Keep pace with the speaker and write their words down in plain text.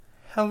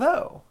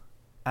Hello,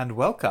 and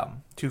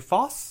welcome to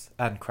Foss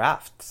and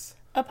Crafts,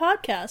 a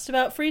podcast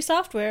about free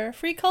software,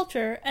 free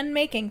culture, and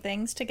making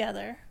things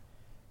together.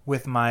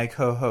 with my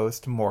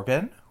co-host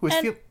Morgan, who is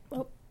And-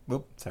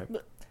 sorry.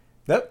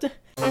 Nope.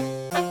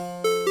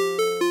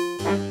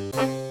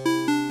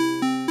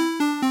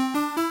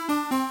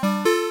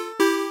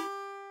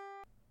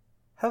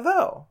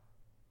 Hello,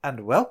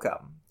 and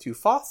welcome to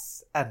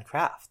Foss and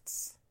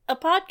Crafts, A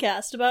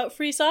podcast about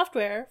free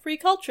software, free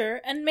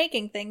culture, and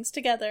making things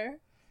together.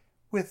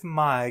 with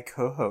my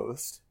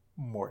co-host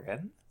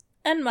Morgan.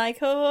 And my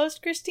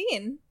co-host,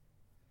 Christine.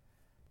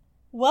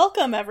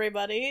 Welcome,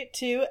 everybody,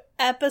 to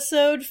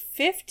episode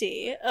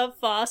 50 of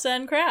Foss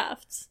and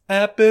Crafts.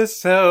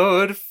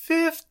 Episode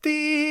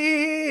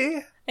 50!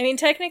 I mean,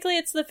 technically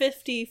it's the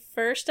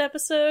 51st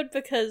episode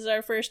because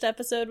our first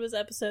episode was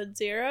episode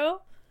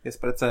 0. Yes,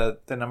 but it's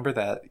the number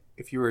that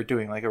if you were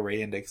doing like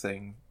array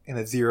indexing in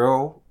a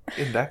zero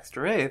indexed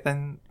array,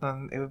 then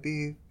it would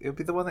be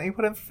the one that you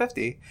put in for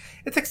 50.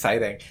 It's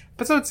exciting.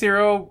 Episode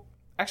 0,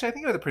 actually I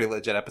think it was a pretty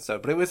legit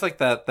episode, but it was like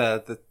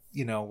the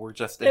we're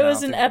just It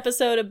was an announcing-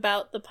 episode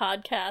about the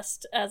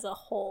podcast as a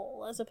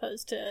whole, as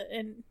opposed to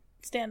a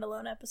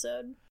standalone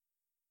episode.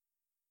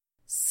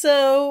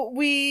 So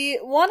we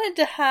wanted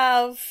to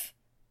have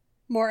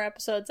more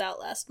episodes out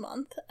last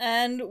month,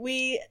 and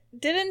we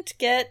didn't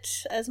get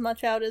as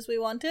much out as we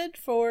wanted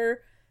for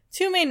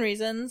two main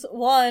reasons.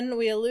 One,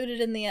 we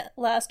alluded in the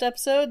last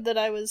episode that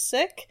I was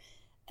sick,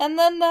 and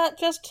then that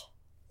just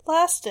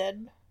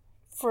lasted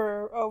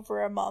for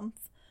over a month.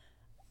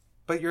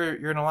 But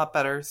you're in a lot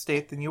better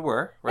state than you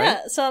were, right?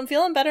 Yeah, so I'm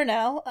feeling better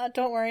now.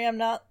 Don't worry,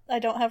 I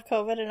don't have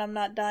COVID and I'm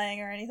not dying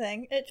or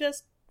anything. It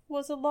just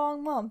was a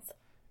long month.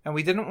 And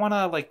we didn't want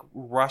to like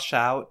rush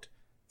out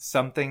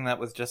something that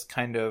was just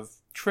kind of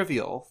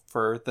trivial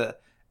for the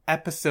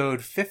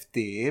episode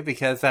 50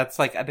 because that's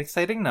like an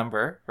exciting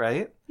number,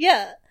 right?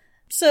 Yeah.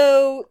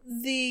 So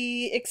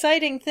the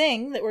exciting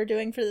thing that we're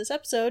doing for this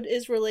episode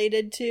is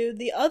related to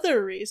the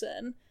other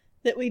reason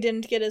that we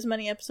didn't get as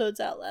many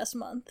episodes out last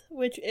month,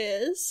 which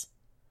is...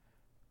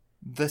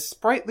 The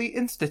Sprightly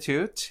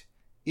Institute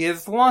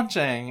is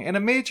launching in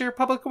a major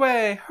public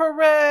way.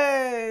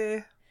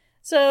 Hooray!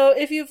 So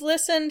if you've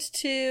listened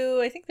to,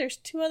 I think there's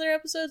 2 other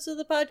episodes of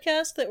the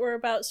podcast that were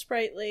about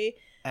Sprightly,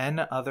 And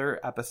other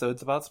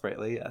episodes about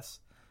Sprightly, yes.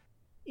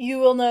 you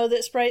will know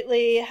that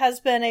Sprightly has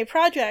been a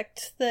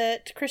project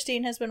that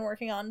Christine has been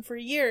working on for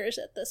years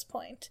at this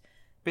point.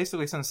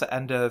 Basically since the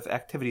end of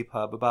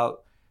ActivityPub,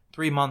 about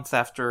 3 months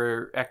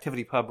after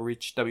ActivityPub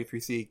reached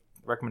W3C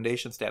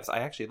recommendation status. I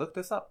actually looked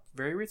this up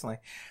very recently.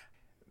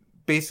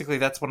 Basically,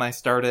 that's when I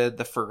started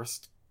the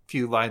first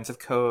few lines of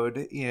code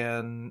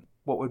in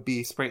what would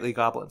be Sprightly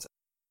Goblins.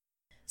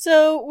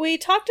 So we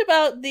talked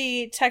about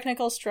the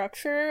technical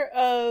structure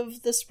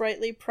of the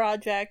Sprightly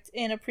project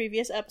in a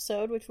previous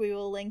episode, which we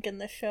will link in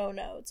the show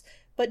notes.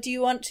 But do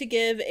you want to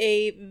give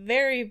a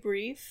very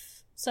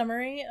brief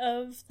summary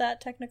of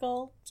that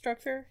technical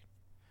structure?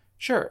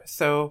 Sure.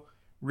 So,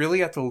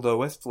 really at the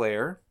lowest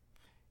layer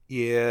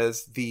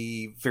is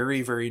the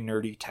very, very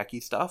nerdy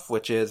techie stuff,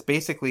 which is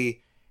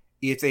basically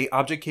it's a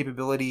object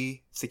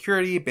capability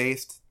security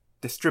based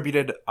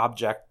distributed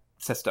object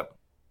system.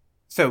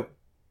 So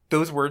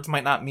those words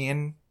might not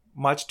mean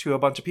much to a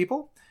bunch of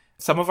people.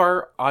 Some of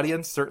our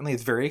audience certainly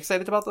is very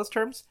excited about those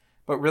terms,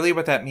 but really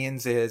what that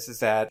means is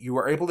that you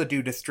are able to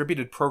do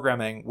distributed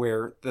programming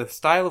where the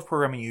style of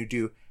programming you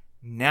do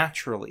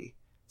naturally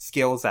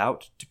scales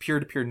out to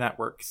peer-to-peer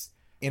networks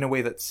in a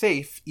way that's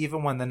safe,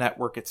 even when the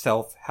network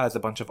itself has a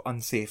bunch of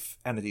unsafe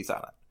entities on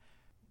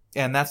it.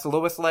 And that's the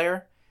lowest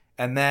layer.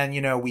 And then,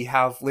 we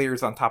have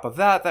layers on top of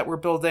that we're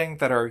building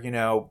that are,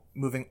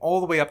 moving all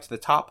the way up to the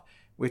top,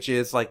 which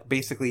is like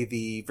basically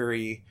the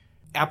very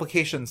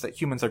applications that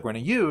humans are going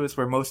to use,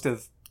 where most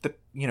of the,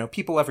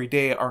 people every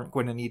day aren't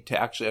going to need to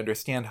actually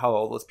understand how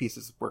all those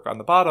pieces work on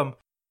the bottom.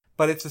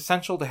 But it's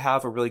essential to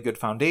have a really good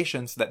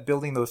foundation so that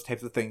building those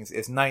types of things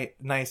is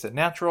nice and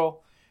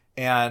natural.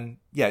 And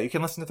yeah, you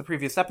can listen to the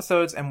previous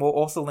episodes, and we'll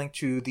also link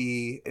to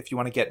if you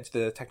want to get into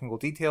the technical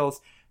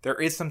details, there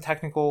is some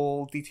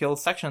technical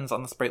details sections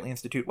on the Sprightly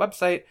Institute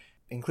website,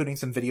 including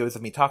some videos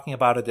of me talking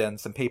about it and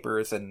some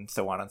papers and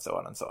so on and so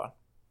on and so on.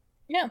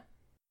 Yeah.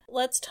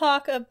 Let's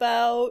talk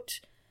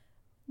about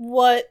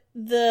what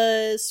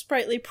the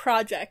Sprightly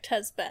project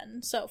has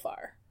been so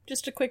far.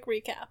 Just a quick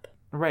recap.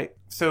 Right.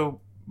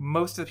 So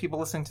most of the people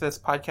listening to this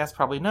podcast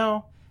probably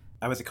know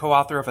I was a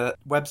co-author of a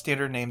web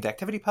standard named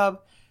ActivityPub,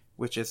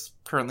 which is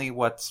currently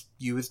what's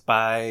used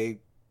by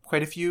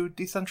quite a few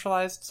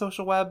decentralized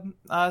social web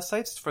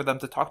sites for them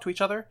to talk to each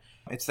other.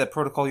 It's the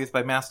protocol used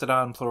by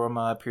Mastodon,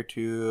 Plurima,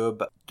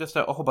 PeerTube, just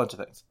a whole bunch of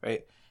things,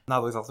 right?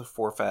 Now there's also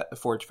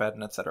ForgeFed,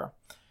 and etc.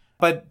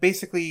 But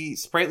basically,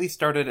 Sprightly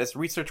started as a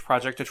research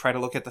project to try to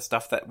look at the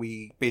stuff that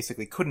we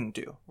basically couldn't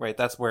do, right?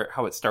 That's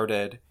how it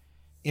started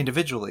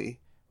individually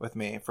with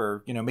me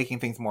for, making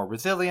things more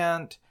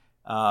resilient,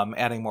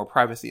 adding more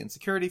privacy and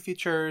security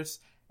features,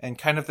 and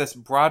kind of this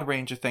broad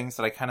range of things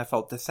that I kind of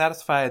felt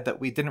dissatisfied that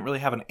we didn't really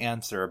have an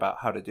answer about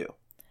how to do.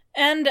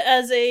 And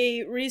as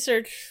a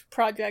research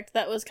project,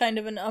 that was kind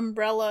of an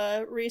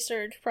umbrella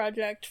research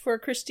project for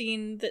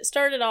Christine that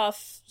started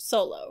off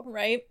solo,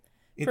 right?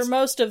 For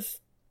most of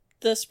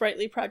the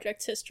Sprightly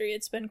project's history,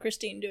 it's been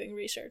Christine doing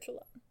research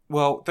alone.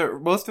 Well,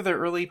 most of the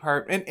early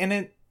part, and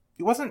it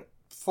wasn't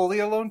fully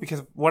alone,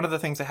 because one of the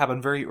things that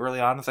happened very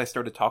early on is I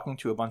started talking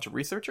to a bunch of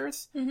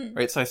researchers,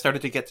 right? So I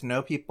started to get to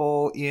know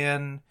people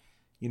in,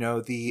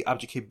 the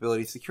object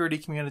capability security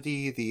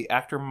community, the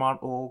actor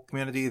model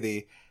community,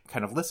 the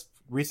kind of Lisp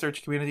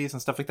research communities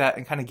and stuff like that,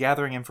 and kind of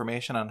gathering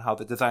information on how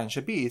the design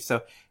should be. So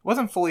it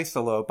wasn't fully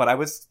solo, but I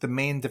was the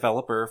main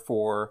developer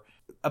for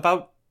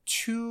about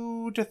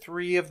 2 to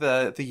 3 of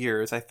the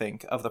years, I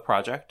think, of the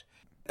project.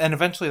 And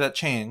eventually that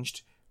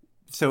changed.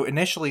 So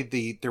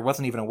initially there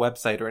wasn't even a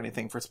website or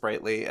anything for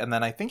Sprightly. And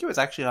then I think it was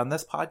actually on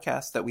this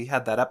podcast that we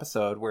had that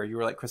episode where you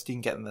were like,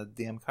 Christine, get in the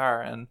damn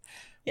car. And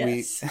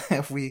yes.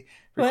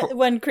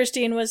 When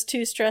Christine was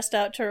too stressed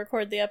out to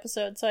record the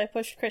episode, so I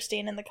pushed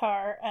Christine in the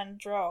car and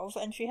drove,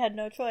 and she had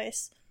no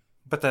choice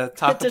but to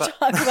talk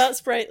about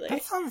Sprightly.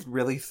 That sounds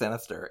really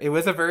sinister. It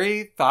was a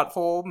very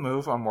thoughtful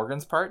move on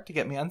Morgan's part to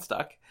get me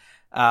unstuck.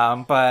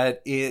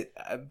 But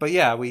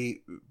yeah,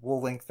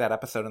 we'll link that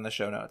episode in the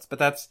show notes. But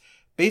that's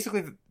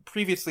basically,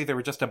 previously there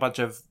were just a bunch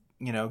of,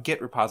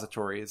 Git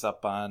repositories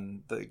up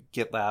on the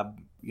GitLab,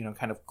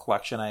 kind of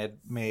collection I had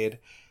made.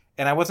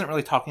 And I wasn't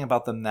really talking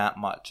about them that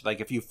much. Like,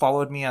 if you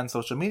followed me on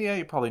social media,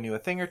 you probably knew a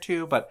thing or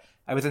two, but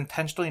I was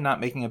intentionally not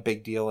making a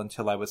big deal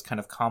until I was kind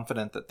of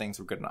confident that things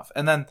were good enough.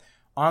 And then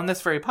on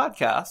this very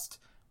podcast,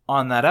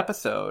 on that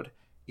episode,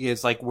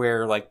 is like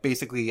where, like,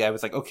 basically I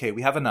was like, okay,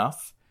 we have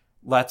enough.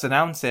 Let's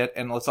announce it,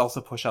 and let's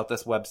also push out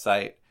this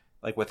website,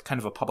 like, with kind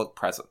of a public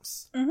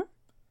presence. Mm-hmm.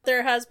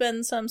 There has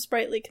been some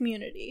Sprightly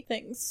community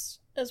things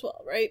as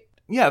well, right?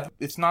 Yeah,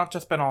 it's not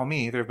just been all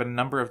me. There have been a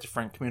number of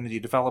different community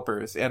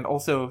developers, and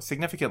also,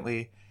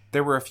 significantly,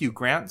 there were a few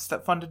grants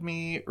that funded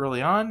me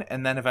early on,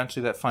 and then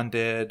eventually that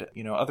funded,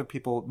 other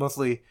people,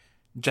 mostly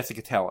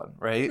Jessica Talon,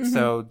 right? Mm-hmm.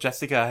 So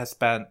Jessica has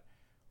spent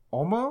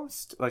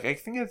almost, I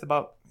think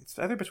it's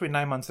either between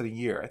 9 months and a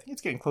year. I think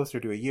it's getting closer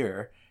to a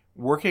year,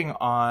 working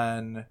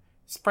on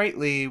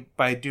Sprightly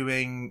by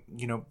doing,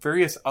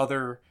 various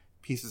other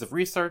pieces of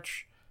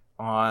research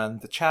on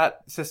the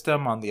chat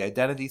system, on the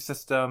identity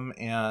system,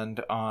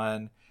 and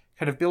on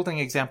kind of building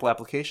example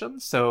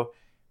applications. So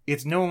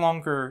it's no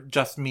longer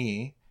just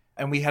me.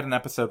 And we had an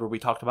episode where we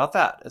talked about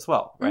that as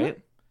well, right?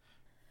 Mm-hmm.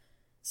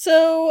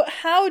 So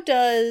how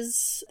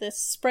does this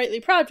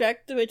Sprightly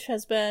project, which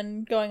has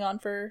been going on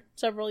for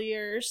several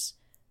years,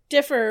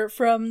 differ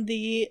from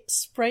the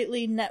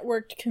Sprightly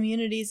Networked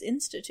Communities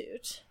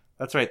Institute?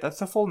 That's right. That's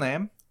the full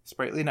name.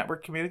 Sprightly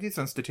Networked Communities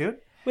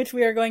Institute. Which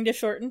we are going to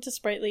shorten to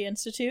Sprightly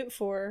Institute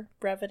for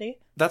brevity.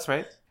 That's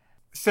right.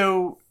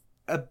 So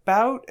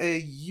about a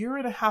year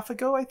and a half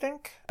ago, I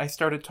think, I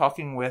started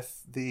talking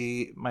with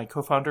my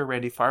co-founder,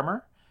 Randy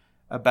Farmer,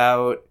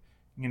 about,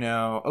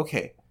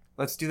 okay,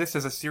 let's do this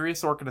as a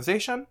serious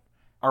organization.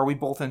 Are we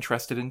both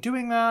interested in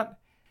doing that?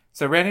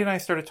 So Randy and I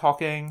started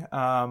talking,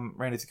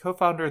 Randy's a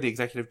co-founder, the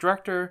executive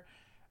director,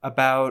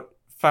 about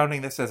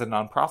founding this as a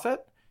nonprofit.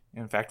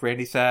 In fact,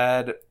 Randy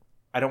said,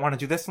 I don't want to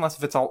do this unless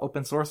if it's all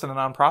open source and a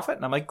nonprofit.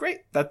 And I'm like,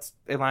 great, that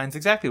aligns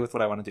exactly with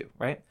what I want to do,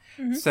 right?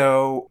 Mm-hmm.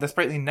 So the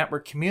Sprightly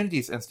Network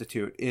Communities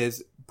Institute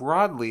is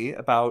broadly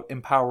about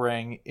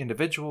empowering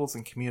individuals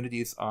and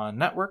communities on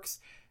networks,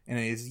 and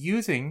it is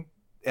using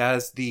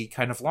as the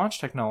kind of launch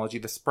technology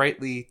the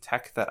Sprightly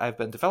tech that I've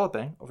been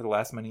developing over the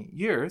last many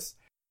years,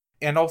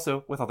 and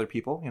also with other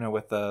people,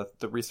 with the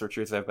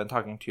researchers I've been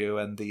talking to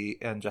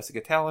and Jessica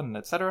Talon,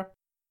 et cetera.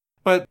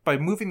 But by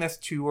moving this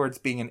towards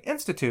being an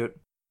institute,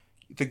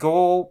 the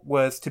goal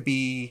was to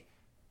be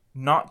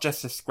not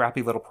just a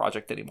scrappy little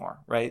project anymore,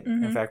 right?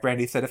 Mm-hmm. In fact,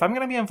 Randy said, if I'm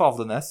going to be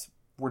involved in this,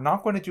 we're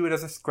not going to do it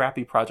as a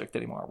scrappy project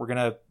anymore. We're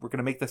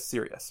gonna make this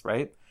serious,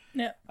 right?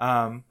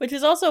 Yeah. Which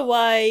is also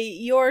why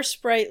your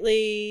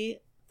Sprightly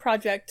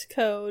project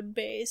code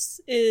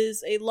base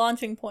is a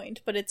launching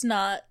point, but it's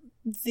not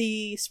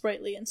the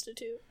Sprightly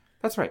Institute.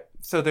 That's right.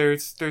 So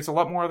there's a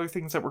lot more other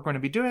things that we're going to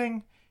be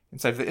doing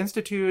inside of the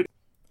Institute.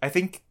 I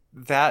think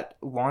that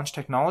launch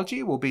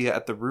technology will be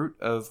at the root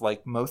of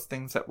most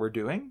things that we're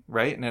doing,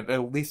 right? And it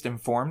at least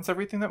informs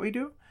everything that we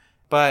do.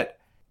 But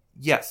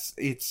yes,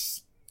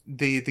 it's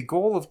the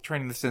goal of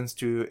turning this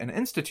into an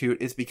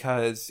institute is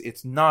because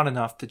it's not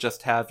enough to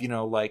just have,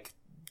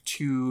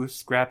 two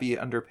scrappy,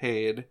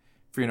 underpaid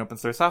free and open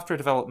source software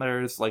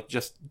developers,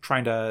 just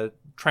trying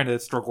to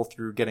struggle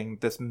through getting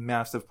this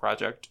massive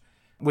project,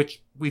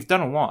 which we've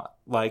done a lot.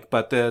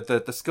 But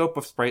the scope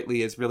of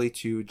Sprightly is really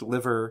to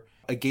deliver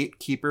a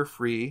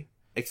gatekeeper-free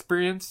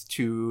experience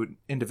to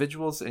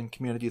individuals and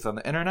communities on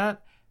the internet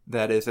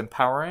that is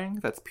empowering,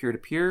 that's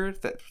peer-to-peer,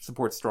 that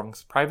supports strong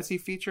privacy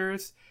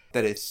features,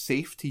 that is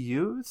safe to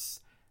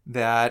use,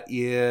 that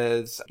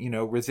is,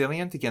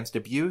 resilient against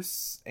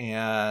abuse,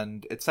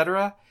 and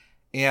etc.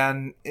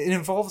 And it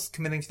involves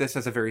committing to this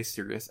as a very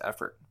serious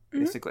effort,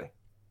 basically.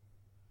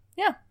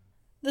 Yeah.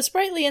 The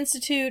Sprightly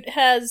Institute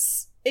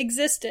has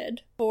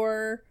existed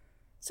for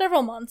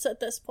several months at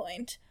this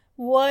point.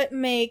 what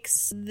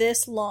makes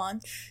this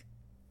launch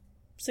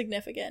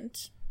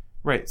significant?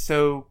 Right,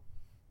 so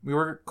we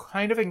were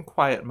kind of in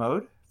quiet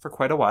mode for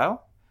quite a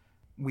while.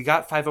 We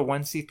got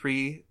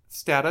 501c3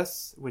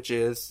 status, which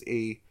is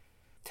a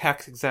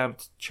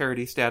tax-exempt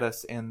charity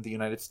status in the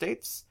United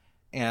States.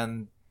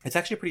 And it's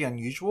actually pretty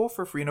unusual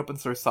for free and open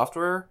source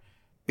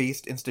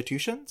software-based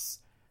institutions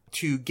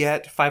to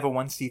get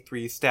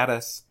 501c3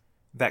 status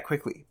that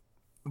quickly.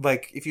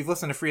 Like, if you've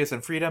listened to Free as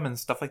in Freedom and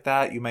stuff like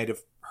that, you might have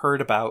heard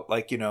about,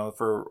 like, you know,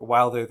 for a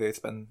while there's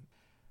been...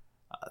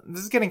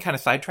 this is getting kind of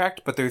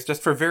sidetracked, but there's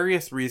just, for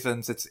various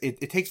reasons,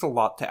 it takes a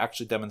lot to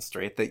actually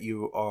demonstrate that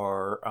you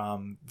are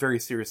very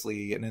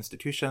seriously an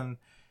institution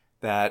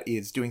that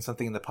is doing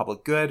something in the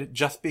public good.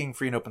 Just being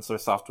free and open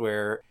source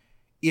software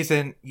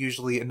isn't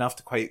usually enough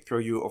to quite throw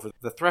you over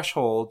the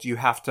threshold. You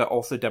have to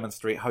also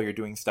demonstrate how you're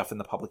doing stuff in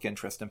the public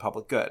interest and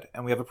public good.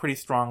 And we have a pretty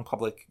strong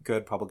public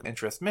good, public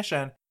interest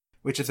mission,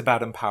 which is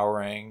about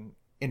empowering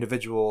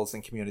individuals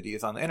and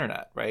communities on the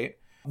internet, right?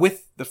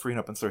 With the free and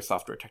open source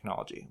software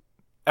technology.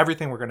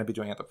 Everything we're going to be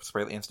doing at the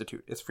Sprightly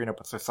Institute is free and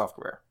open source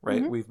software,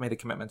 right? Mm-hmm. We've made a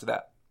commitment to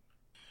that.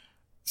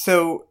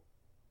 So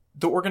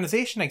the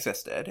organization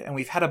existed, and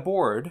we've had a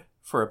board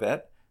for a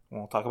bit.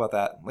 We'll talk about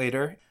that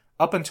later.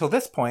 Up until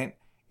this point,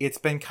 it's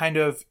been kind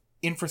of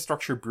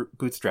infrastructure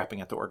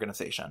bootstrapping at the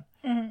organization.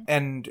 Mm-hmm.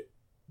 And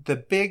the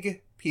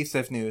big piece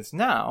of news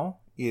now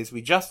is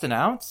we just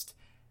announced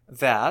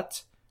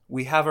that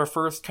we have our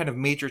first kind of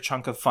major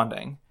chunk of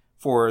funding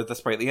for the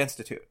Sprightly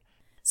Institute.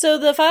 So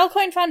the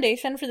Filecoin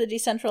Foundation for the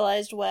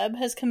Decentralized Web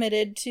has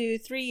committed to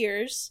 3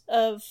 years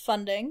of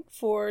funding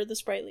for the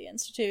Sprightly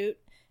Institute,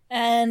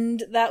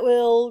 and that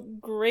will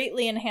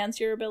greatly enhance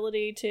your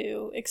ability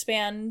to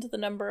expand the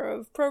number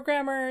of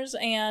programmers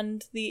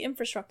and the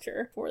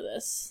infrastructure for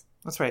this.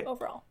 That's right.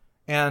 Overall.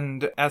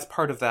 And as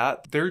part of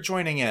that, they're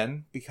joining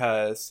in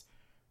because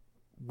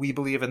we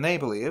believe and they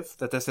believe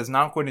that this is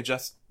not going to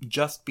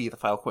just be the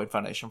Filecoin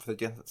Foundation for the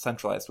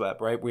Decentralized Web,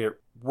 right? We're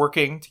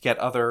working to get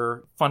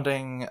other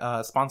funding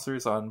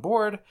sponsors on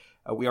board.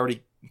 We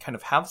already kind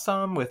of have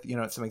some with, you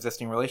know, some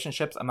existing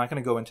relationships. I'm not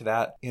going to go into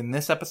that in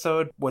this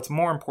episode. What's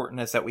more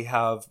important is that we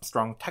have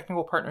strong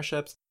technical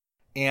partnerships,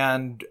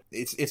 and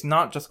it's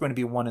not just going to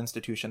be one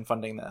institution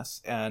funding this.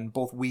 And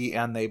both we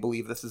and they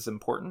believe this is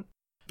important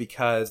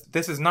because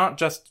this is not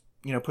just,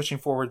 you know, pushing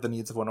forward the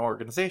needs of one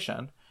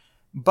organization,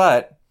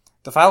 but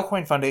the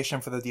Filecoin Foundation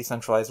for the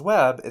Decentralized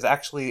Web is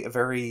actually a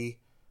very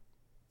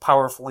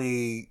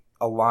powerfully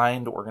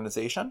aligned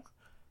organization.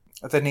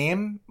 The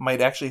name might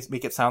actually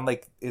make it sound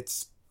like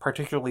it's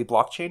particularly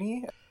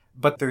blockchain-y,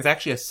 but there's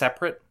actually a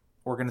separate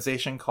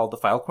organization called the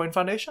Filecoin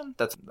Foundation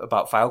that's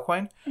about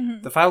Filecoin.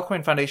 Mm-hmm. The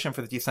Filecoin Foundation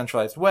for the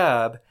Decentralized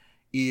Web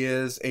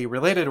is a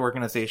related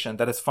organization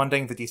that is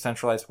funding the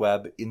decentralized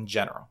web in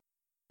general.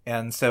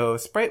 And so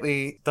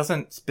Sprightly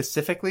doesn't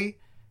specifically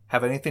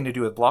have anything to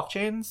do with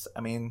blockchains.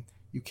 I mean,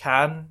 you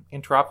can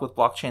interop with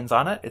blockchains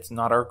on it. It's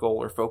not our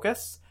goal or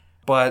focus.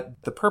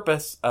 But the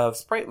purpose of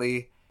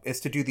Sprightly is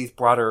to do these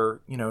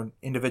broader, you know,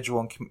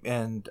 individual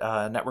and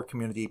network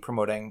community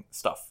promoting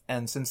stuff.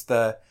 And since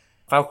the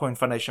Filecoin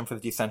Foundation for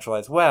the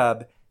Decentralized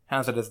Web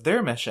has it as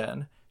their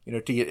mission, you know,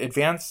 to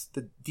advance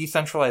the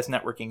decentralized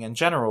networking in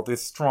general,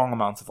 there's strong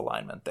amounts of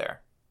alignment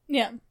there.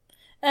 Yeah.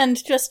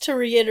 And just to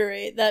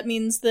reiterate, that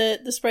means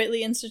that the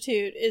Sprightly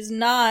Institute is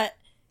not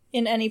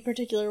in any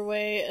particular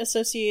way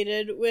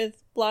associated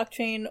with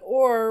blockchain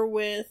or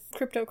with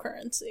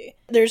cryptocurrency.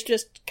 There's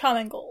just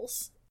common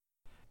goals.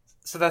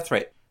 So that's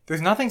right.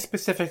 There's nothing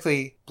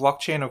specifically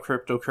blockchain or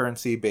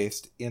cryptocurrency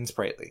based in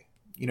Sprightly.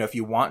 You know, if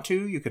you want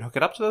to, you can hook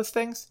it up to those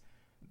things.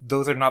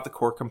 Those are not the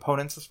core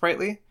components of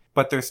Sprightly,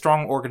 but there's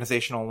strong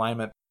organizational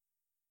alignment.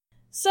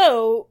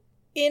 So,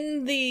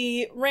 in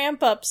the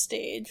ramp-up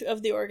stage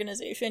of the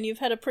organization, you've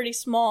had a pretty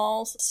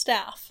small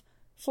staff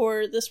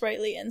for the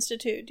Sprightly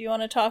Institute. Do you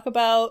want to talk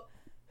about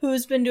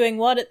who's been doing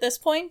what at this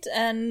point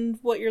and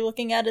what you're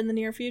looking at in the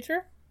near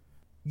future?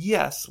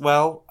 Yes.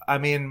 Well, I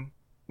mean,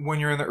 when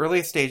you're in the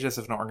earliest stages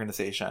of an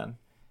organization,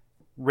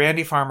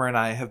 Randy Farmer and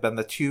I have been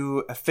the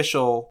two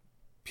official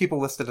people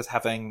listed as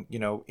having, you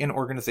know, in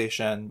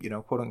organization, you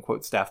know, quote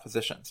unquote staff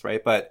positions,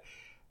 right? But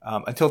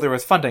until there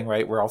was funding,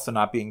 right, we're also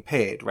not being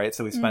paid, right?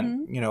 So we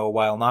spent, you know, a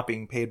while not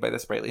being paid by the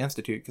Sprightly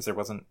Institute because there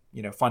wasn't,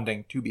 you know,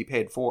 funding to be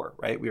paid for,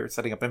 right? We were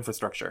setting up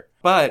infrastructure.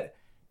 But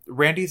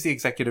Randy's the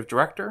executive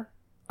director.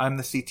 I'm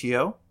the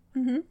CTO.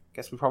 Mm-hmm.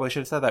 Guess we probably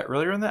should have said that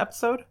earlier in the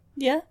episode.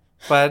 Yeah.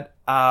 But,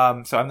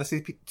 so I'm the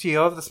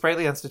CTO of the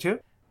Sprightly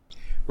Institute.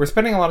 We're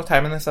spending a lot of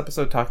time in this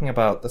episode talking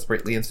about the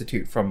Sprightly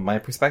Institute from my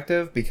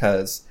perspective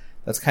because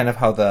that's kind of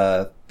how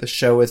the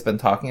show has been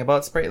talking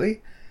about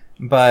Sprightly.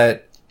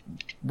 But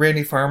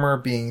Randy Farmer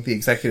being the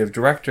executive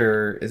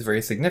director is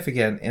very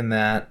significant in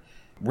that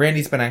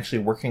Randy's been actually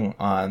working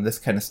on this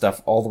kind of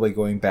stuff all the way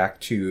going back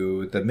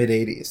to the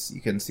mid-'80s.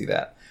 You can see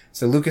that.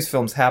 So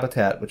Lucasfilm's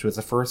Habitat, which was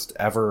the first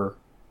ever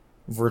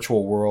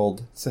virtual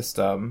world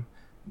system,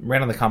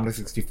 ran on the Commodore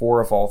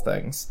 64 of all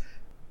things.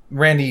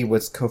 Randy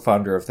was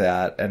co-founder of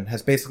that and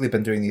has basically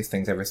been doing these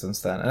things ever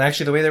since then. And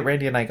actually the way that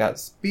Randy and I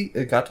got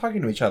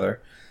talking to each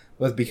other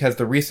was because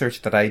the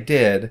research that I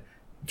did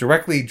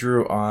directly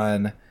drew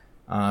on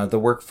the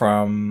work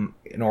from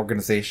an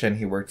organization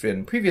he worked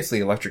in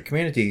previously, Electric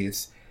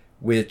Communities,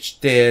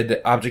 which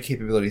did object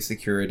capability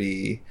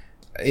security.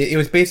 It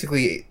was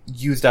basically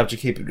used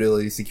object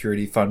capability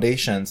security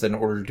foundations in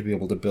order to be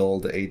able to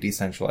build a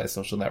decentralized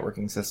social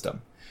networking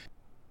system.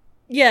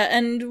 Yeah,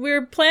 and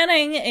we're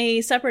planning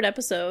a separate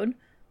episode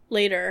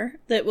later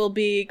that will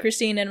be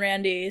Christine and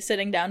Randy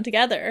sitting down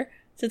together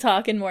to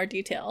talk in more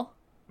detail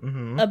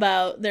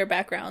about their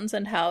backgrounds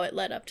and how it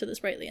led up to the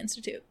Sprightly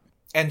Institute.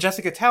 And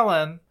Jessica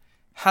Talon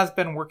has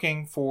been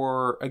working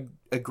for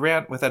a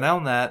grant with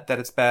NLNet that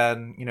it's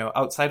been,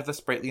 outside of the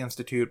Sprightly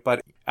Institute,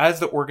 but as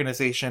the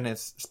organization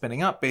is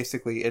spinning up,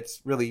 basically,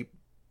 it's really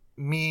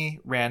me,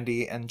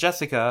 Randy, and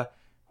Jessica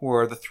who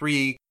are the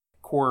three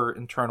core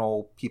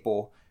internal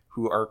people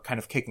who are kind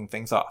of kicking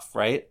things off,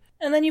 right?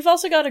 And then you've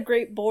also got a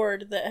great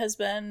board that has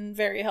been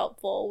very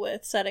helpful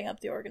with setting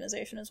up the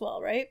organization as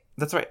well, right?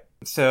 That's right.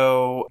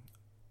 So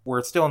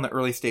we're still in the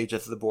early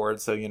stages of the board,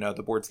 so,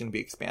 the board's going to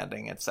be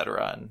expanding,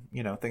 etc.,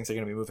 and, things are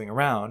going to be moving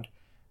around.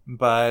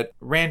 But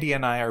Randy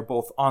and I are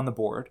both on the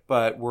board,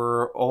 but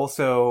we're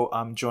also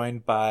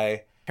joined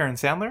by Karen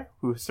Sandler,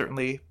 who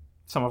certainly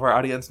some of our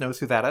audience knows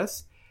who that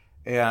is,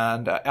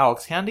 and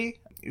Alex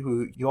Handy,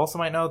 who you also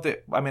might know.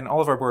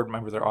 All of our board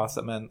members are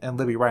awesome, and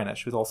Libby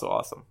Reinish, who's also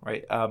awesome,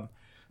 right?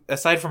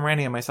 Aside from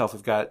Randy and myself,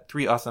 we've got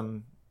 3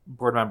 awesome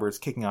board members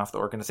kicking off the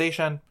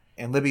organization.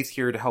 And Libby's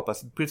here to help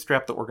us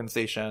bootstrap the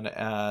organization,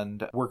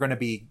 and we're going to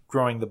be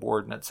growing the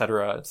board, and et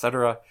cetera, et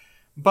cetera.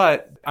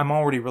 But I'm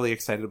already really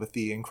excited with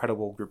the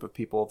incredible group of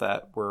people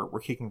that we're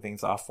kicking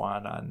things off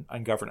on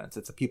governance.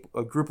 It's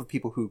a group of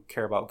people who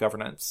care about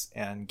governance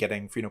and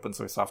getting free and open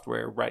source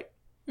software right.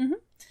 Mm-hmm.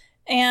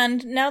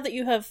 And now that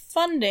you have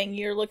funding,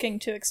 you're looking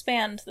to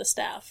expand the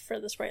staff for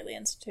the Sprightly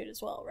Institute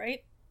as well,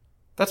 right?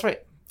 That's right.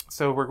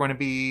 So we're going to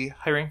be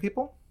hiring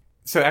people.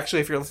 So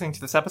actually, if you're listening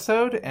to this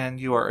episode and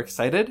you are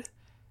excited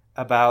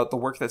about the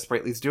work that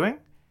Sprightly's doing,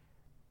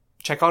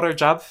 check out our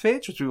jobs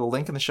page, which we will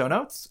link in the show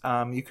notes.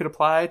 You could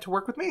apply to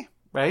work with me,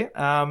 right?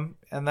 And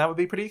that would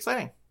be pretty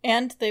exciting.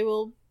 And they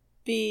will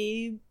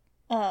be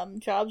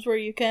jobs where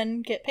you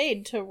can get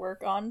paid to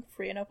work on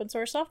free and open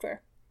source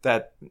software.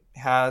 That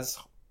has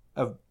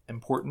an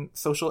important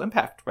social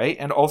impact, right?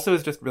 And also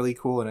is just really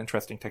cool and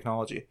interesting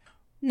technology.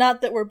 Not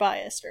that we're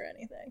biased or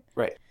anything.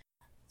 Right.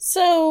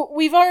 So,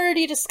 we've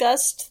already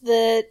discussed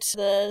that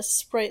the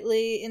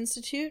Sprightly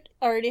Institute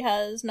already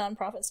has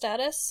nonprofit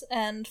status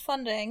and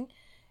funding,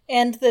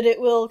 and that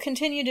it will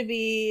continue to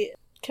be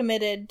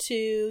committed to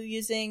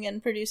using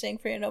and producing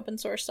free and open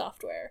source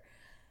software.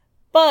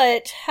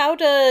 But how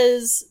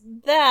does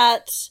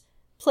that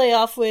play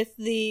off with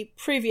the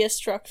previous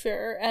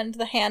structure and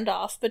the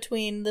handoff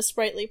between the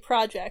Sprightly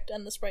Project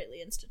and the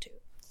Sprightly Institute?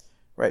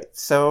 Right.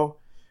 So,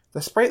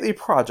 the Sprightly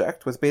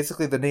Project was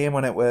basically the name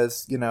when it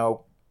was,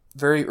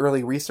 very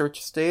early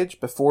research stage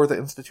before the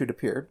Institute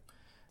appeared.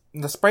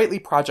 The Sprightly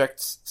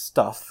Project's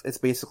stuff is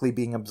basically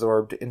being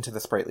absorbed into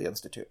the Sprightly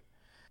Institute.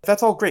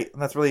 That's all great,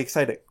 and that's really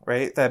exciting,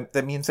 right?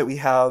 That means that we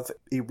have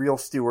a real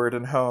steward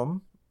and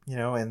home,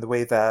 in the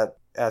way that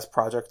as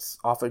projects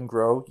often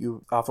grow,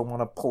 you often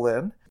want to pull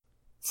in.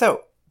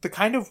 So, the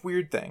kind of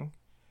weird thing,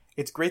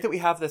 it's great that we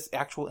have this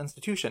actual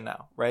institution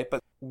now, right?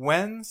 But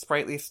when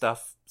Sprightly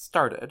stuff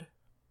started,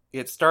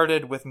 it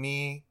started with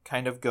me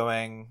kind of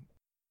going,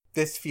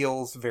 this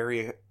feels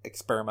very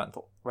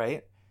experimental,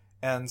 right?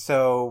 And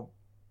so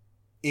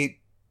it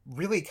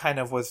really kind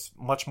of was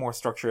much more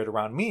structured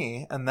around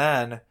me. And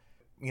then,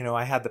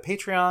 I had the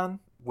Patreon,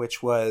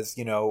 which was,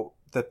 the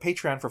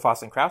Patreon for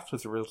Foss and Crafts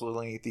was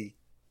originally the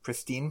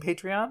Pristine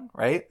Patreon,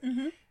 right?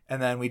 Mm-hmm.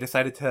 And then we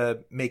decided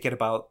to make it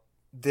about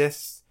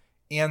this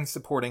and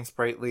supporting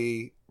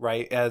Sprightly,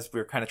 right, as we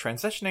were kind of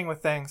transitioning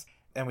with things.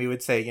 And we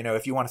would say,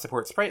 if you want to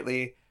support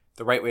Sprightly,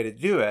 the right way to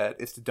do it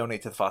is to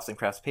donate to the Foss and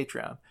Crafts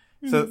Patreon.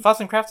 So Foss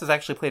and Crafts has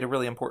actually played a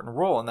really important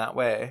role in that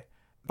way.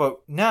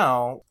 But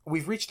now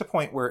we've reached a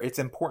point where it's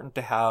important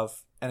to have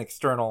an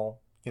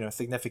external,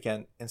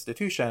 significant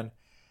institution.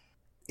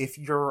 If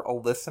you're a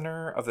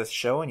listener of this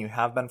show and you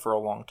have been for a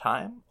long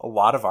time, a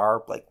lot of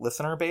our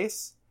listener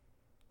base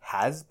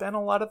has been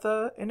a lot of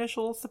the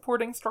initial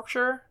supporting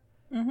structure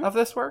of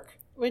this work.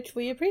 Which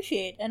we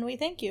appreciate and we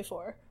thank you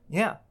for.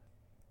 Yeah.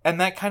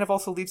 And that kind of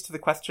also leads to the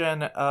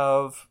question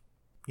of,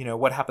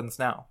 what happens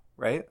now,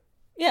 right?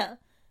 Yeah.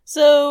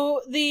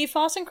 So, the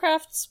Foss and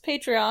Crafts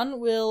Patreon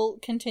will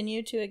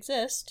continue to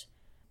exist,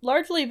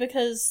 largely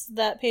because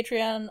that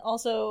Patreon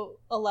also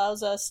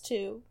allows us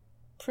to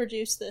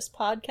produce this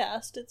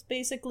podcast. It's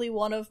basically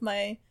one of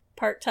my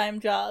part-time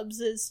jobs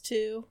is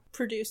to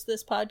produce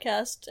this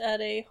podcast at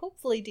a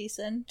hopefully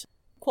decent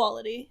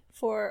quality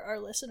for our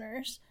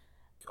listeners.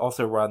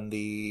 Also run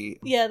the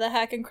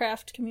Hack and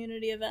Craft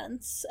community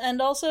events. And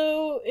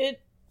also,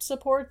 it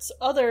supports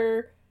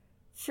other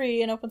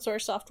free and open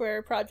source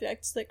software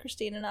projects that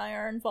Christine and I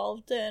are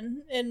involved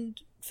in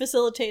and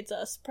facilitates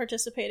us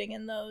participating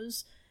in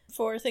those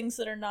for things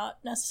that are not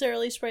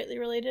necessarily Sprightly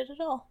related at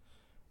all.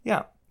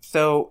 Yeah.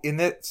 So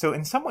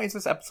in some ways,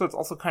 this episode's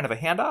also kind of a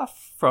handoff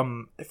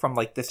from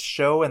like this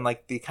show and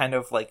like the kind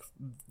of like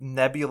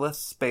nebulous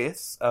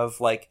space of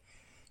like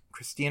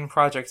Christine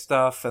Project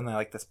stuff and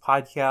like this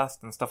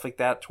podcast and stuff like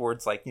that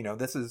towards like,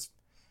 it's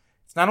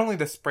not only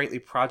the Sprightly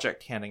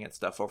Project handing it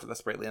stuff over the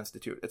Sprightly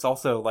Institute, it's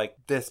also like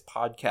this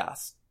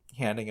podcast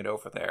handing it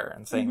over there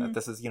and saying that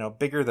this is,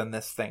 bigger than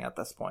this thing at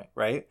this point,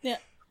 right? Yeah.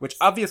 Which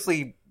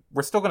obviously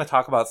we're still going to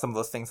talk about some of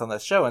those things on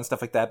this show and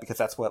stuff like that because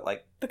that's what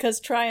like... Because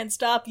try and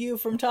stop you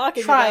from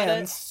talking about it. Try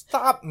and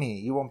stop me.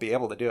 You won't be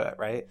able to do it,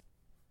 right?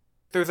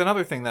 There's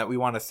another thing that we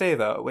want to say,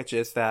 though, which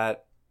is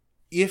that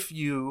if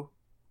you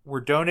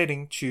were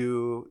donating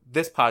to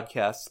this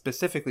podcast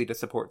specifically to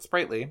support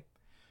Sprightly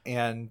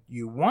and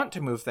you want to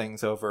move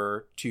things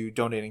over to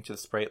donating to the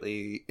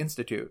Sprightly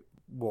Institute,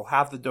 we'll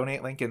have the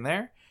donate link in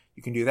there.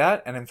 You can do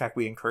that, and in fact,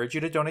 we encourage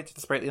you to donate to the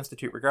Sprightly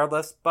Institute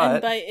regardless, but...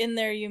 And by in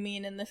there, you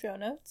mean in the show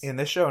notes? In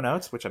the show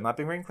notes, which I'm not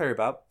being very clear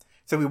about.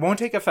 So we won't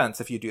take offense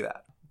if you do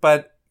that.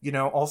 But,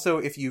 also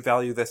if you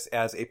value this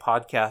as a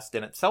podcast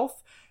in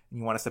itself, and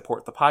you want to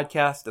support the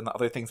podcast and the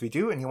other things we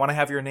do, and you want to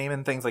have your name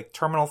in things like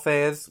Terminal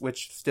Phase,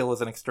 which still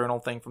is an external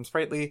thing from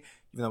Sprightly,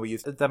 even though we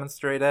used to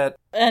demonstrate it.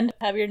 And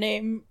have your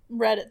name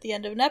read at the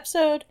end of an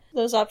episode,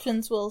 those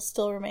options will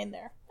still remain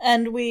there.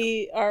 And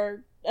we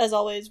are, as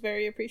always,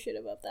 very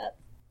appreciative of that.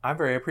 I'm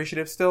very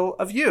appreciative still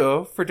of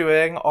you for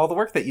doing all the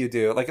work that you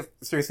do. Like,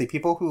 seriously,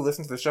 people who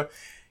listen to the show,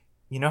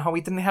 you know how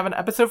we didn't have an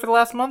episode for the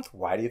last month?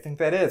 Why do you think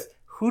that is?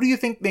 Who do you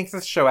think makes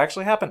this show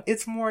actually happen?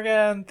 It's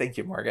Morgan. Thank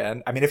you,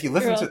 Morgan. I mean, if you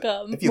listen You're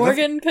welcome.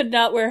 Morgan could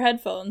not wear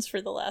headphones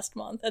for the last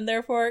month, and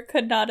therefore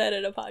could not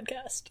edit a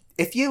podcast.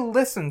 If you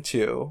listen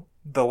to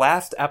the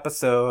last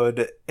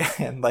episode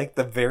and, like,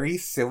 the very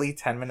silly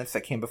 10 minutes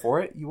that came before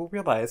it, you will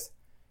realize,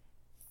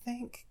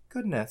 thank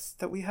goodness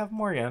that we have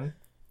Morgan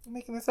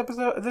making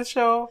this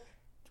show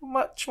a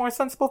much more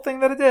sensible thing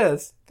that it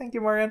is. Thank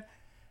you, Morgan.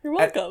 You're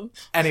welcome.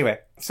 Anyway,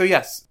 so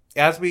yes,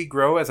 as we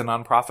grow as a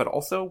nonprofit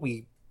also,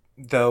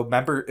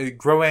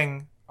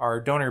 growing our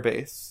donor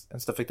base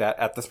and stuff like that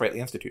at the Sprightly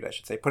Institute, I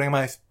should say. Putting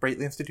my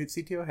Sprightly Institute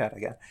CTO hat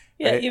again.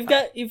 Yeah,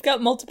 right? you've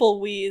got multiple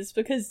we's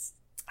because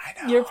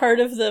I know. You're part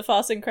of the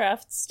Foss and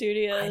Craft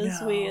Studios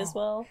we as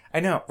well. I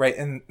know, right?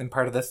 And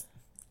part of this,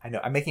 I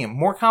know, I'm making it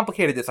more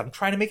complicated. I'm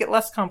trying to make it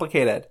less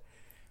complicated.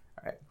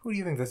 All right, who do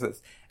you think this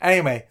is?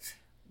 Anyway,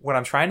 what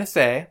I'm trying to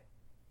say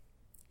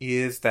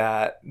is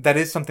that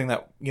is something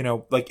that,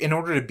 like, in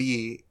order to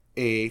be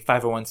a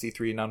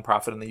 501c3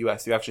 nonprofit in the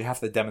U.S., you actually have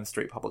to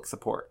demonstrate public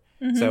support.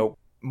 Mm-hmm. So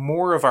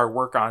more of our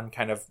work on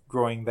kind of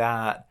growing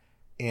that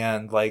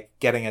and, like,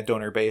 getting a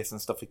donor base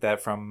and stuff like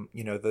that from,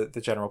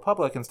 the general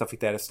public and stuff like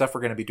that is stuff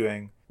we're going to be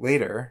doing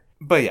later.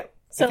 But yeah.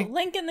 So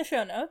link in the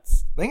show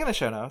notes. Link in the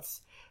show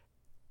notes.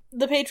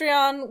 The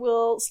Patreon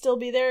will still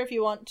be there if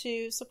you want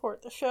to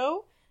support the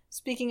show.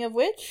 Speaking of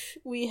which,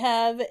 we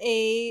have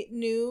a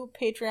new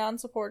Patreon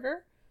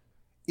supporter.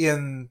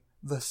 In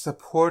the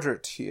supporter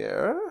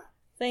tier.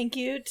 Thank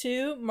you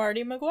to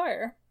Marty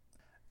McGuire.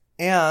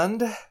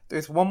 And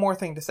there's one more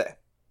thing to say.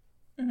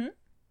 Mm-hmm.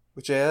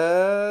 Which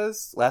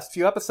is, last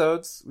few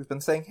episodes, we've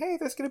been saying, hey,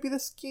 there's going to be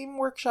this scheme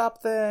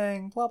workshop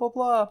thing, blah, blah,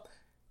 blah.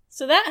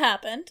 So that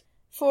happened.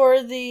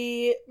 For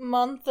the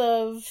month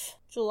of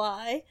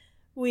July,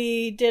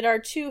 we did our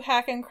 2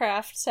 Hack and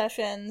Craft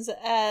sessions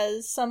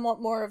as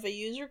somewhat more of a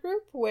user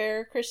group,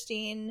 where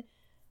Christine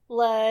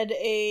led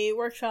a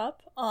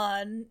workshop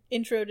on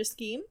Intro to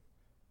Scheme.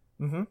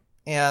 Mm-hmm.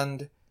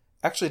 And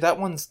actually, that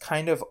one's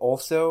kind of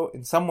also,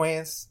 in some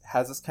ways,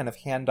 has this kind of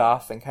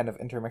handoff and kind of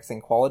intermixing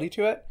quality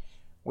to it,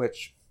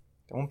 which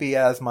there won't be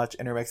as much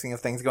intermixing of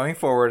things going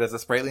forward as the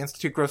Sprightly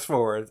Institute grows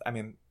forward. I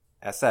mean,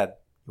 as said,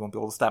 you won't be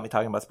able to stop me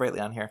talking about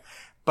Sprightly on here.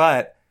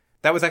 But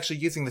that was actually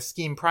using the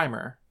Scheme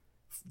Primer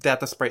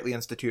that the Sprightly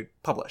Institute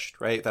published,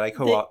 right? That I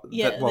co-authored.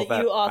 You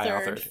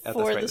authored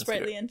for the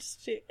Sprightly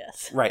Institute,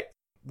 yes. Right.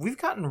 We've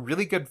gotten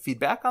really good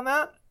feedback on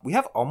that. We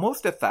have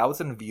almost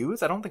 1,000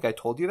 views. I don't think I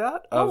told you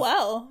that. Oh,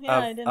 wow. Yeah,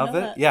 I didn't know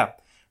that. Yeah.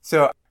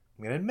 So,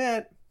 I'm going to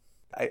admit,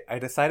 I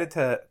decided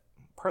to,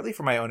 partly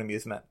for my own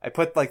amusement, I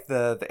put, like,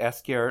 the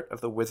ASCII art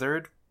of the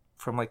wizard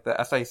from, like, the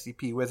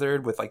SICP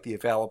wizard with, like, the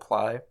eval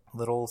apply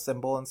little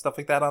symbol and stuff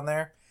like that on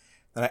there.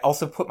 Then I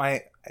also put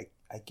I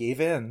gave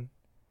in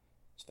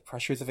to the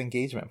pressures of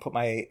engagement, put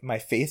my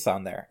face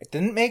on there. It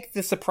didn't make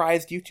the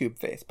surprised YouTube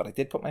face, but I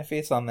did put my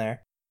face on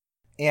there.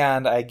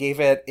 And I gave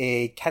it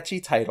a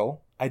catchy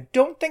title. I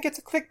don't think it's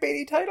a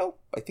clickbaity title.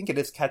 I think it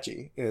is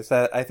catchy.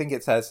 I think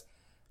it says,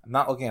 I'm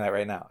not looking at it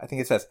right now. I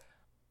think it says,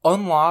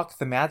 Unlock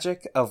the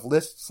Magic of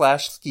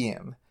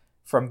List/Scheme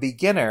from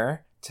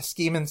Beginner to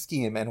Scheme and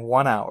Scheme in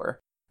 1 hour.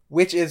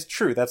 Which is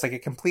true. That's like a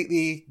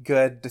completely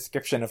good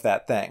description of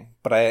that thing.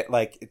 But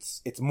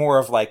it's more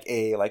of like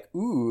a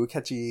ooh,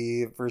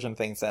 catchy version of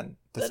things than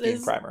the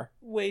Scheme Primer.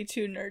 Way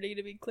too nerdy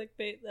to be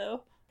clickbait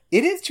though.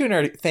 It is too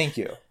nerdy. Thank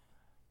you.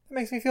 That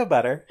makes me feel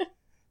better.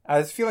 I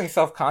was feeling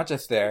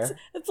self-conscious there.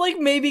 It's like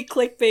maybe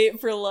clickbait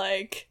for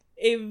like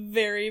a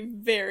very,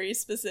 very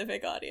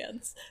specific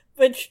audience,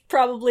 which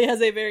probably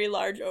has a very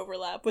large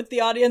overlap with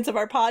the audience of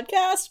our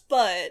podcast,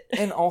 but...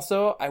 And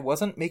also, I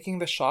wasn't making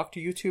the shocked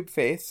YouTube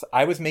face.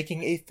 I was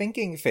making a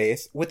thinking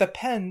face with a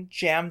pen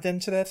jammed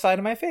into the side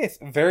of my face.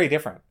 Very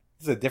different.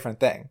 This is a different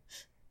thing.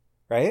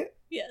 Right?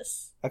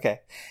 Yes.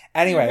 Okay.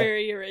 Anyway. You're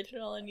very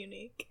original and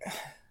unique.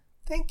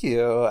 Thank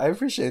you. I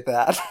appreciate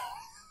that.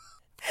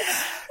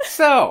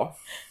 So...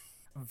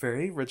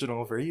 Very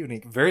original, very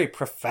unique, very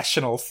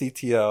professional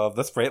CTO of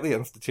the Sprightly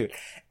Institute.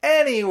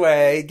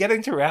 Anyway,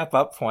 getting to wrap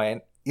up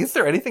point. Is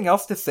there anything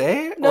else to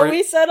say? No,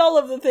 we said all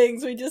of the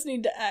things. We just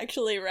need to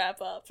actually wrap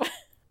up.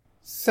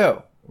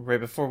 So, right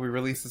before we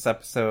release this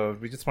episode,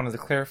 we just wanted to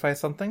clarify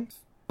something.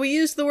 We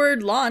used the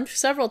word launch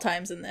several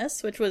times in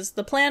this, which was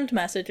the planned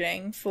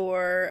messaging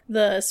for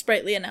the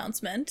Sprightly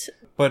announcement.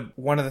 But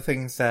one of the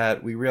things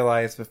that we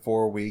realized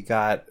before we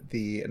got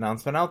the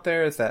announcement out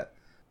there is that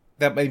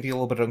might be a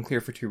little bit unclear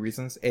for two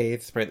reasons. A,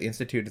 the Sprightly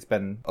Institute has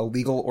been a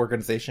legal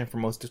organization for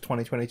most of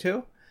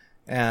 2022,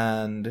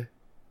 and...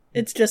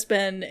 It's just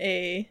been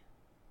a,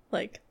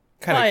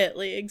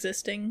 quietly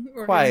existing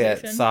organization.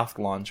 Quiet, soft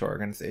launch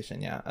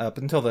organization, yeah, up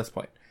until this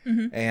point.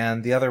 Mm-hmm.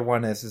 And the other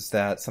one is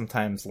that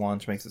sometimes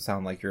launch makes it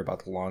sound like you're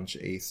about to launch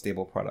a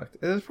stable product.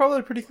 It was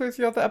probably pretty clear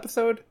throughout the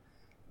episode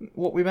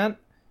what we meant,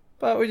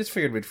 but we just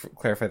figured we'd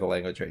clarify the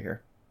language right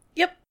here.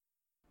 Yep.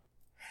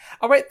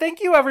 All right,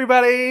 thank you,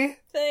 everybody.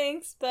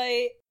 Thanks,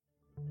 bye.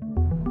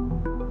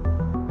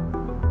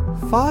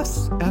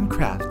 Foss and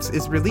Crafts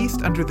is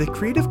released under the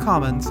Creative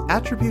Commons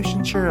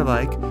Attribution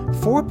Share-alike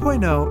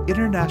 4.0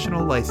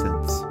 International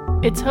License.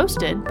 It's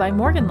hosted by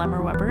Morgan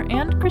Lemmer-Webber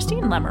and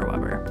Christine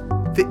Lemmer-Webber.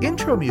 The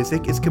intro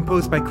music is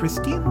composed by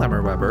Christine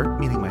Lemmer-Webber,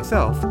 meaning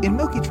myself, in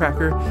Milky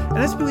Tracker,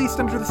 and is released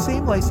under the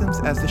same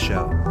license as the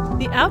show.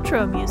 The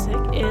outro music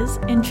is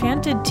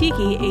Enchanted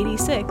Tiki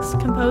 86,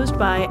 composed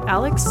by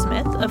Alex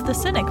Smith of the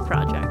Cynic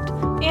Project,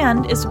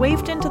 and is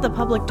waived into the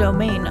public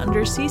domain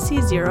under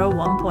CC0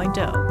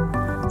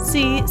 1.0.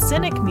 See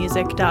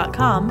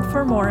cynicmusic.com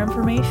for more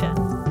information.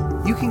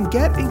 You can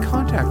get in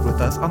contact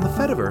with us on the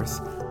Fediverse,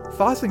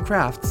 Foss and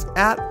Crafts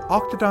at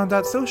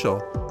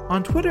octodon.social,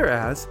 on Twitter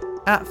as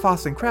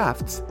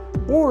 @FossandCrafts,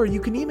 or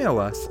you can email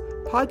us,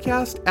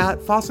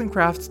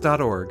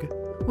 podcast@fossandcrafts.org.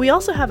 We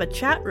also have a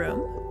chat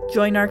room.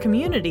 Join our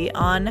community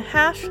on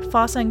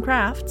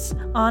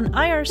 #FossandCrafts on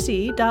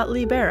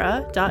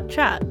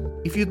irc.libera.chat.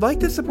 If you'd like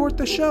to support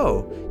the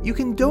show, you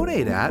can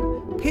donate at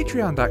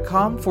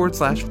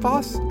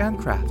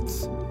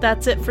patreon.com/fossandcrafts.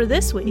 That's it for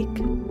this week.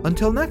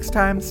 Until next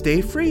time, stay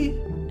free.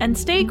 And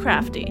stay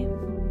crafty.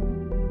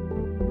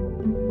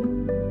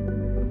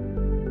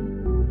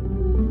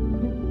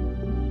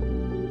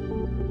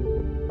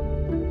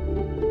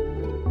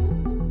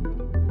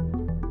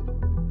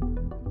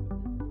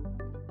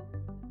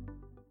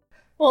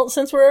 Well,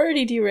 since we're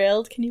already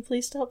derailed, can you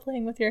please stop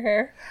playing with your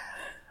hair?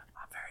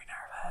 I'm very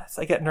nervous.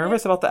 I get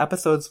nervous about the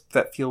episodes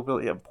that feel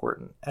really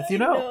important. As you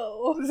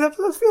know, this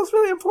episode feels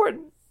really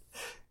important.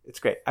 It's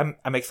great. I'm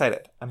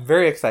excited. I'm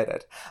very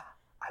excited.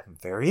 I'm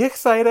very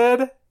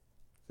excited.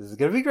 This is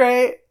going to be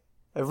great.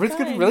 Everyone's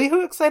going to be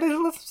really excited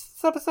to listen to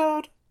this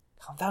episode.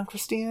 Calm down,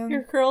 Christine.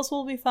 Your curls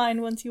will be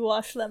fine once you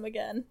wash them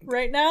again.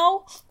 Right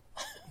now...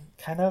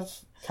 Kind of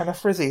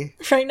frizzy.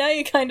 Right now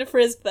you kind of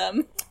frizzed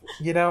them.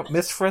 You know,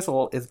 Miss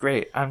Frizzle is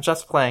great. I'm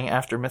just playing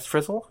after Miss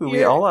Frizzle, who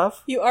we all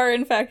love. You are,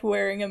 in fact,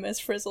 wearing a Miss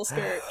Frizzle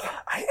skirt.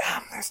 I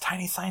am. There's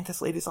tiny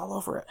scientist ladies all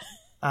over it.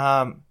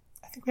 I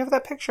think we have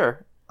that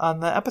picture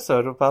on the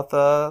episode about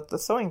the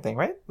sewing thing,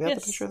 right? We have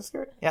the picture of the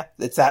skirt. Yeah,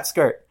 it's that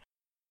skirt.